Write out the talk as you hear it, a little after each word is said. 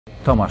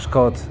Tomasz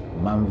Kot.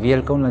 Mam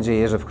wielką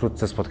nadzieję, że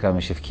wkrótce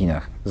spotkamy się w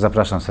kinach.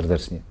 Zapraszam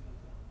serdecznie.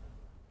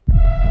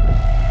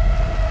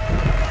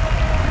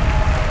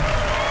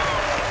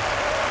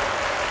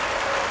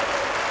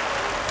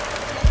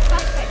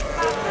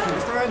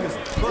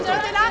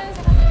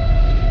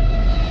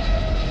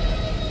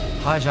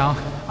 Hi, Jean.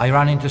 I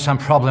ran into some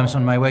problems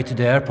on my way to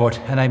the airport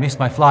and I missed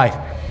my flight.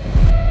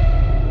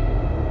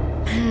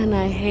 Man,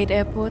 I hate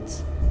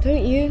airports.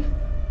 Don't you?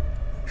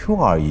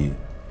 Who are you?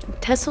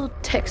 Tessel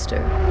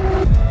Texter.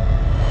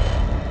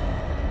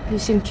 You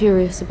seem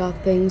curious about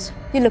things.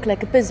 You look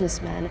like a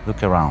businessman.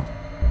 Look around.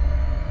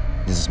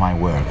 This is my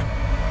work.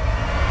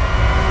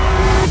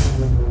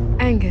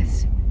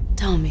 Angus,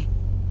 tell me,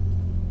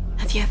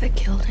 have you ever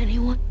killed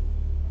anyone?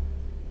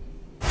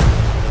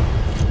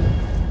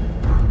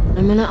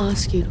 I'm gonna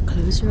ask you to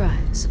close your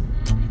eyes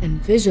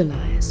and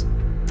visualize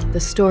the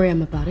story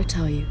I'm about to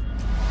tell you.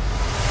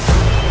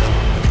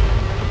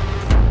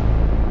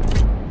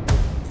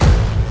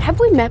 Have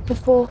we met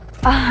before?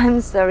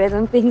 I'm sorry, I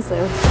don't think so.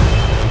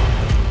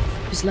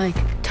 It was like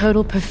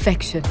total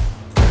perfection.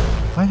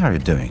 Why are you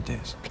doing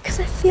this? Because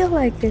I feel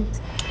like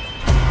it.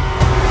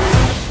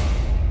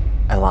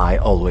 A lie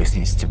always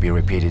needs to be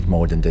repeated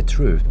more than the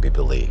truth to be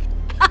believed.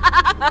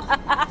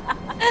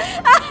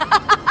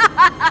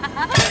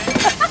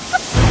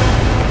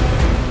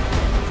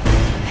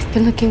 I've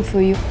been looking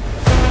for you.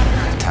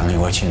 Tell me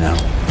what you know.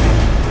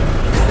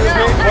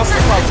 What's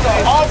the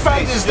problem? All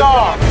fans is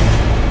dark!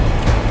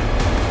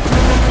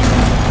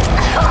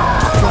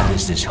 What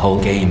is this whole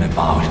game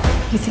about?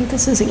 You think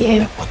this is a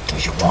game? What do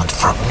you want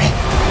from me?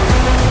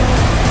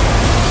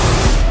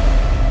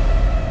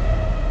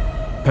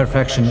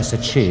 Perfection is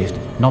achieved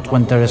not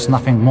when there is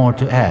nothing more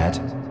to add,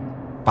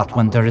 but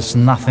when there is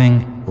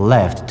nothing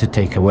left to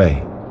take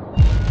away.